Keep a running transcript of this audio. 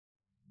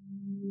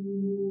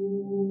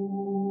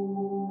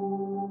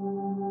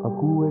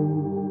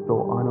Agues do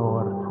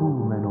anor tu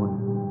menun,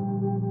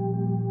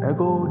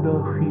 ego de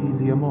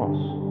filiamos.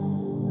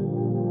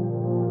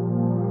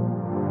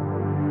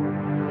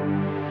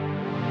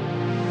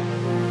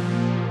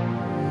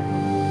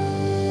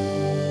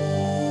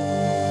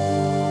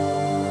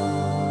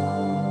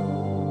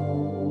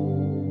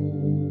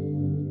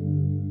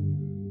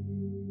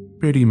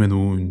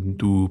 Perimenun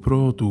tu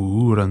pro tu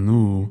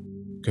uranu,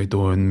 kai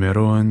toen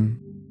meron,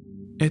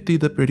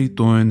 etida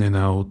peritoen en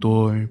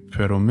autoi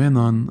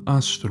feromenon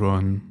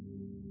astron.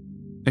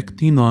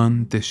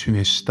 Ektinon te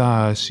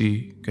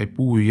synestasi kai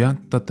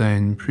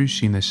puiattaten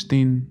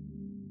prysinestin,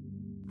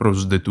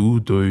 pros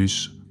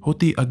detutois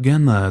hoti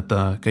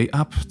agenata kai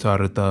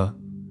aptarta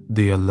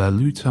de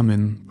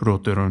lalutamen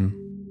proteron.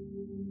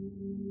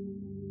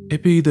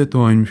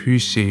 Epidetoin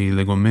physi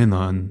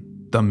legomenon,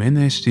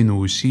 tamenestin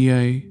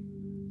usiei,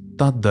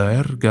 tadda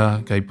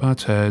erga kai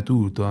pate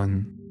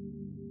tutan.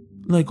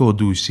 Lego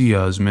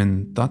dusias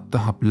men tatta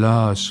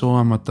hapla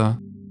soamata,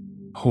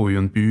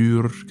 hoion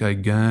pyr kai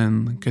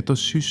gan keto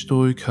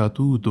systoi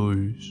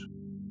katutois.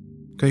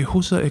 Kai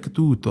hosa ek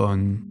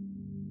tutan,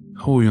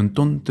 hoion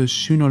tonte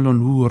synolon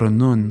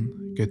uuranon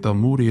keta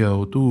muria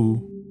otu,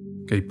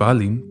 kai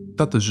palin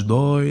tatas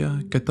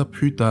doia keta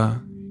pyta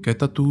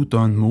keta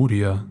tutan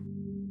muria.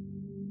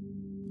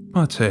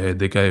 Pate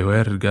de kai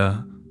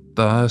erga,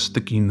 taas te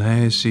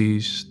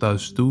kinesis,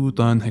 taas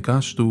tuutaan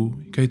hekastu,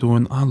 kai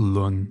tuon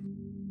allon.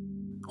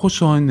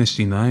 Hosoin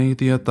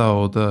estinaitia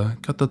tauta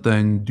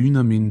kataten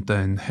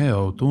dynaminten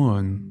heo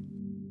tuon.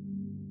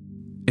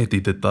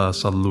 Etite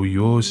taas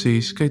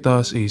alluiosis, kai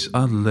taas eis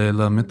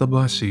allela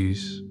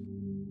metabasis.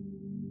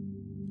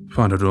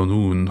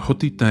 Faneronun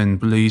hotiten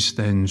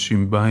pleisten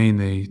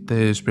symbaine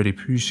tes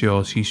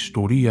peripysios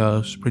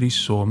historias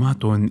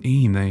perisomaton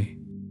ine.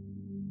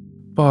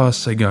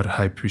 Paasegar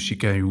hai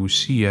pysikai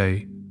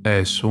usiei,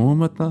 e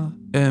somata,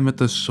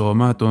 meta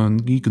somaton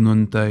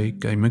gignontai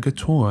kai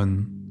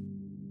megatoan.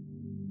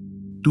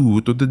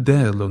 Tuuto de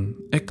delon,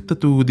 ekta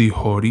tu di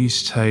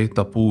horis tai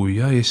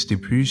tapuia esti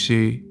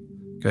pysi,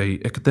 kai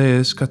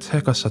ektes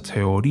katekas a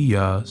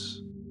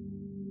teorias.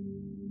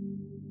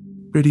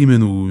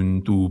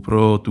 Perimenun tu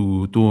pro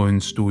tu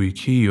toen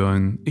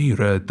stoikion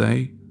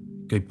eiretai,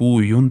 kai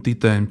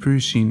puiuntiten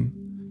pysin,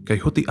 kai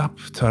hoti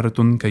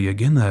aptarton kai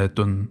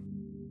ageneton.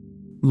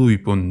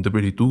 Luipon de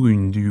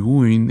perituin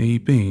duuin ei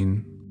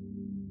pein.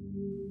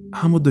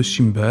 Hamo de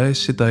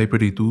simbese tai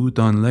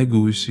peritutan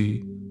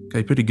legusi,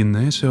 kai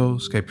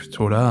perigeneseos kai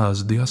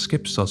ptoras de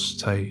askepsas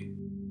tai.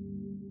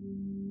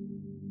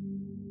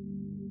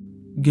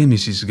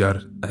 Genesis gar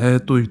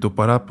etoi to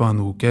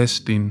parapanu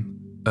kestin,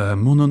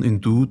 monon in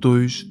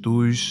tutois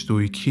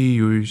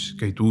stoikius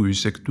kai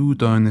tuis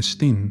ektutan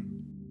estin.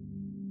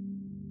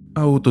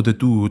 Auto de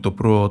tuto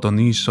proton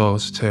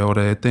isos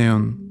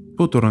theoreteon,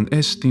 potoron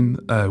estin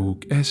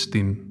auk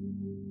estin.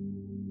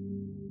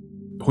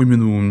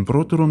 Hoimenun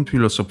protoron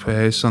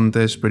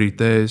philosophesantes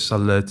perites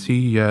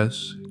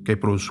alletias, kai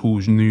pros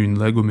hus nyn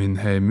legumin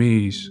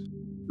hemis,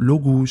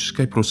 logus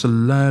kai pros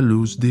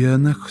allelus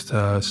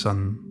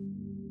dianectasan.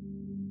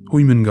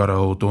 Hoimen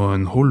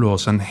garautoan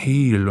holosan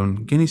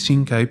heilon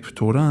genisin kai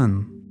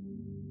ptoran.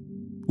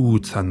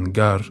 Utan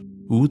gar,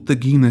 uta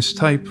gines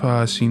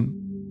taipasin,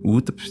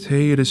 uta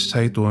pteres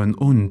taitoan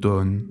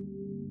undon.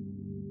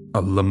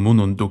 Alla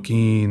monon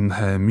dokin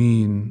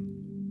hemin,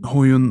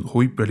 hoion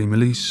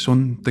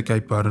hoiperimelisson te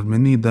kai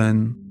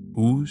parmenidan,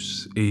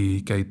 us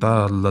kai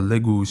talla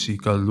legusi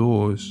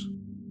kallos,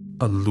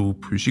 allu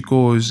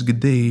pysikos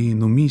gdei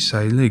no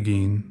misai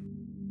legin.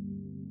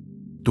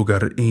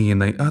 Tugar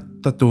inai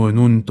attatoin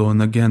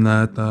unton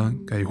agenata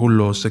kai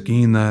hullos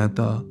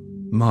aginata,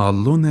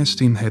 maallon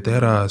estin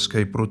heteras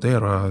kai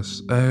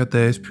proteras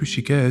etes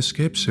pysikes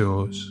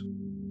skepseos.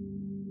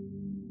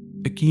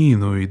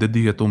 Ekinoi de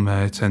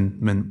diatometen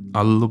men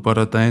allu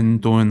paraten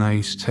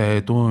toenais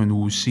te toen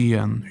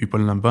usian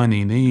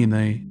hyperlambanin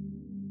einei,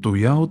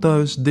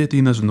 toiautas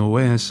detinas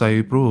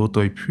noesai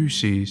protoi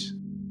pysis,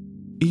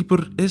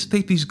 iper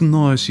estetis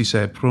gnosis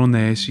e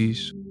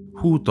pronesis,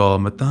 huta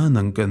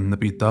metananken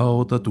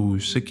napitauta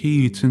tuus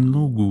sekiitsin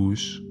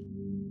logus.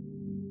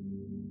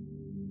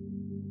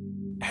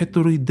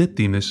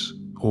 Heteridetines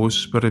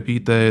hos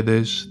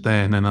perepitedes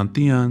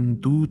tenenantian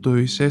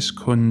tutois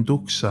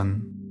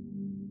esconduxan.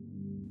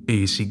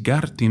 Eisi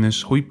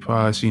gartines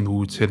hoipasin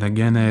utsen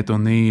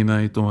ageneton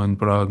einaiton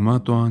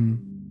pragmaton,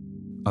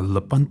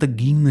 alla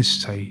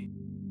pantagines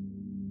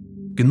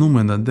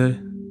Genomena de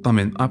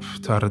tamen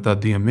aptarta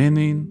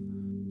diamenin,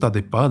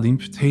 tade palin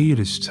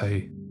pteris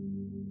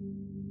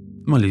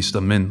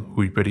Malista men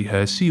hui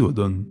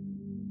perihesiodon,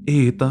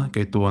 eta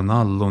kai tuon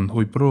allon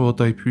hui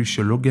protai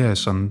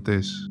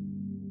pysiologesantes.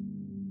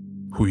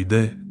 Hui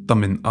de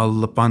tamen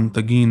alla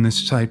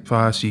pantagines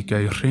pasi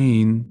kai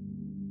rein,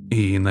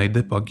 enai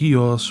de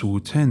pagio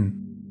suuten.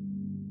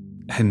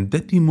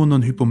 Hendeti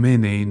monon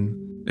hypomenein,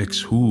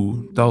 ex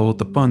hu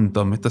tauta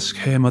panta meta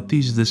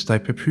schematisdes tai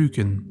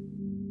pepyken.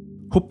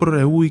 Hopper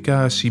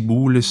euika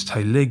sibules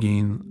tai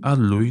legin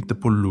allui te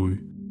pollui,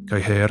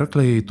 kai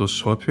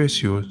Herakleitos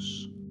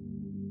Hoepesius.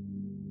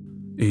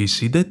 Ei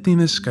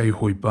sidetines kai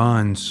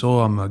hoipaan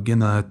soama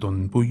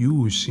genaton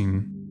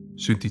pojuusin,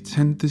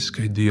 syntitentis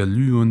kai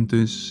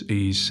dialyuntis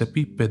ei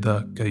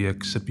sepipeda kai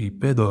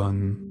eksepipedan.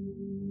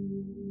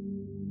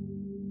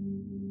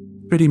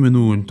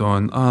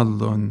 Perimenuuntaan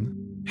allon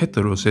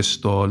heteros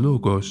esto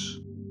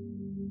logos.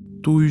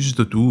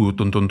 Tuisda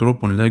tuuton ton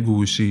tropon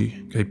legusi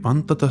kai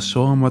pantata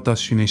soamata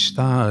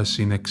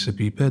synestaasin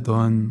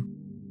eksepipedan.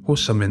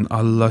 Hossamen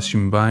alla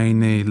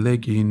symbaine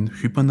legin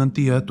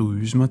hypanantia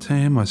tuisma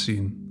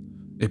teemasin.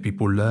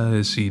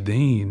 Epipolaasi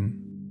dein.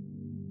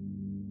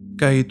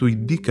 Kai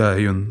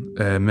tuidikaion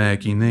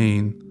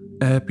mäkinein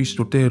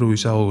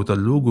epistoteruis auta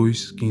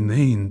luguis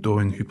kinein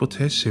toin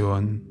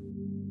hypothesion.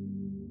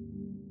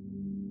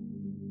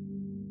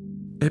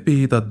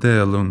 Epita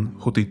delon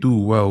hoti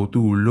tuu au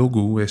tuu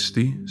logu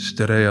esti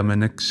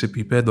stereamen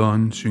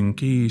exepipedon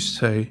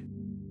synkiistei.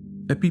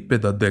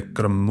 Epipeda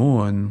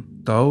decrammoan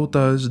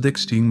tautas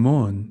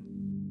dextingmoan.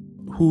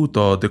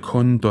 Huuta de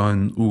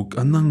konton uk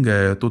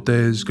anange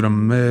totes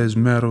grammes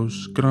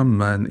meros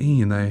gramman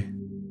inei.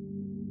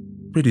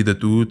 Predida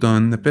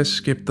tuutan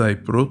epeskeptai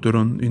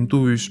proteron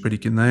intuis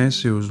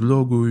perikineseus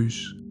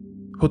loguis,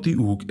 hoti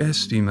uk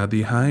estina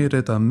di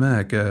haireta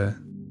mäke.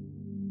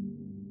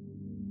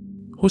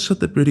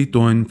 Hossate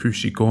peritoin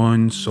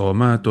fysikoin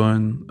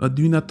somatoin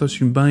adynata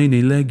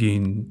symbaine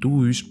legin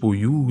tuis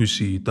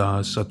pojuusi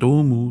taas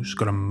atomus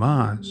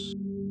grammas.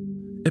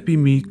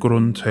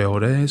 Epimikron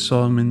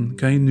teoreesamen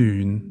kai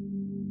nyn.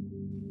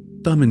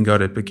 Tamen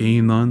gare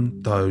pekenan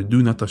ta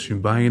dynata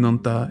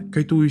symbainanta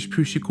kai tuis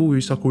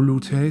fysikuis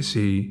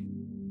akolutesi.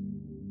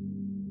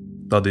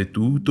 Tade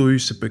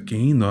tuutois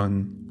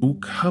pekenan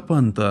uk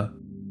hapanta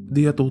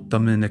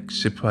diatottamen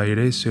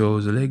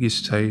exepaireseos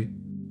legistai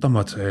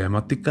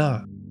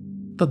tamatematika.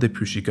 Tade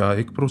fysika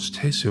ek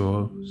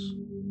prostesios.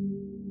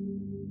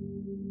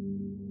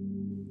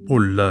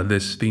 Olla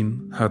destin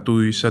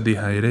hatuis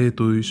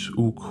adihairetuis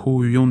uk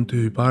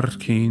huionty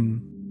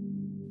parkin.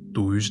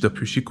 Tuis da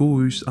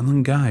fysikuis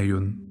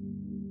anangaion.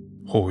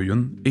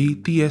 Hoion ei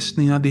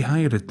tiesni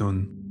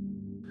adihaireton.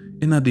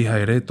 En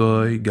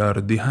adihairetoi gar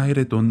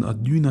dihaireton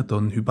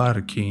adynaton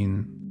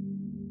hyparkin.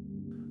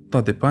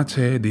 Tade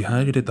pace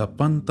dihaireta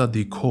panta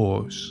di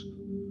kos.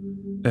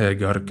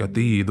 Egar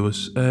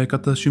katidos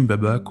kata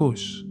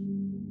symbebakos.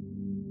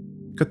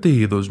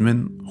 Katidos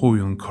men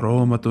huion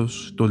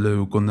kromatos to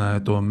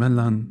leukonaeto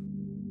melan.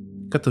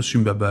 Kata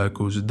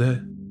symbebakos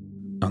de.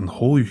 An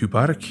hoi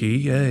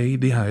hyparki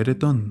ei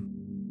dihaireton.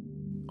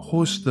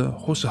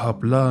 Hossa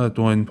hapla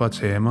toin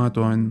patsema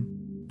toin.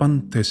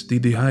 Pantes di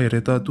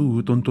dihaireta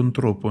tuuton ton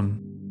tropon.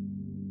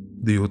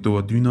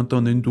 Diotoa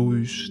dynaton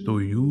entuis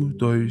toiu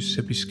tois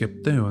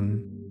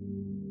episkepteon.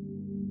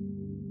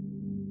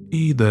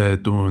 Ide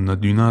ton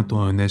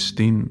adynaton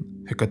estin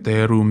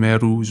hekateru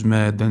merus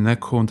meden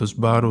ekhontas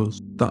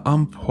baros ta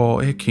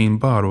ampho ekin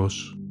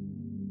baros.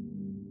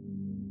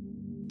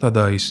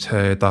 Tadais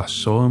he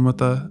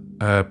tasomata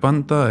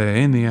panta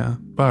enia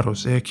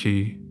baros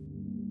eki.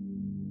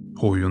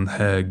 Hoion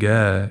he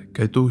gä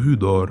kai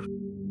hydor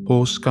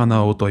hos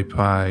kana otoi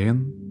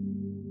paien.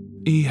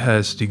 I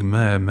he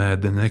stigme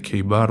meden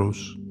eki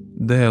baros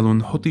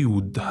delon hoti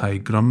ud hai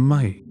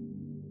grammai.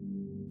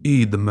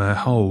 Id me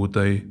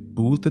hautai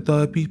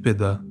ulteta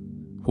epipeda.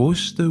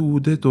 Hoste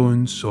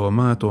udeton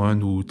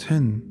somatoin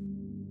uten.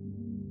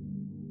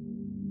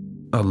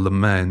 Alla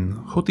men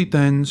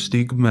hotiten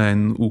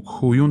stigmen uk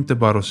huionte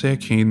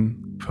barosekin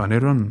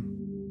faneron.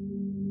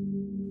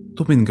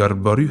 Topin gar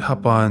baru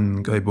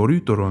hapan kai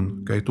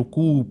borutoron kai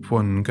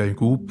tukupon kai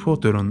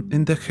kupoteron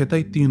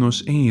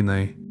endechetaitinos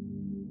einei.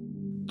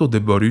 Tode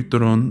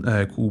barutoron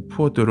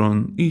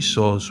kupoteron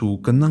isos u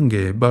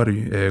kanange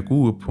baru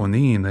kupon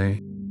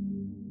einei.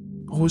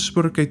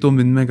 Hosper kai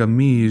tomin mega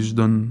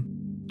misdon.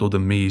 Tode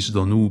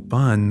misdon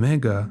upan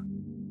mega.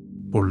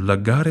 Por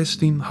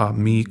lagarestin ha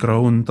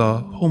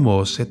mikraonta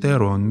homos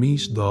heteron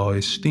misda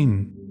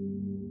estin.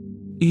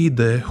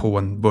 Ide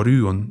hoan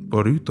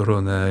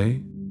barutoron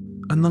ei.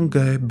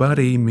 Anangae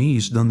bari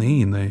misdan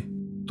eine.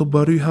 To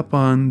baru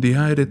hapan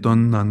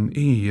dihaireton nan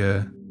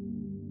ie.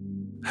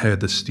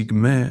 Hede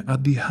stigme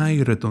ad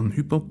dihaireton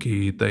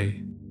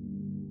hypokitei.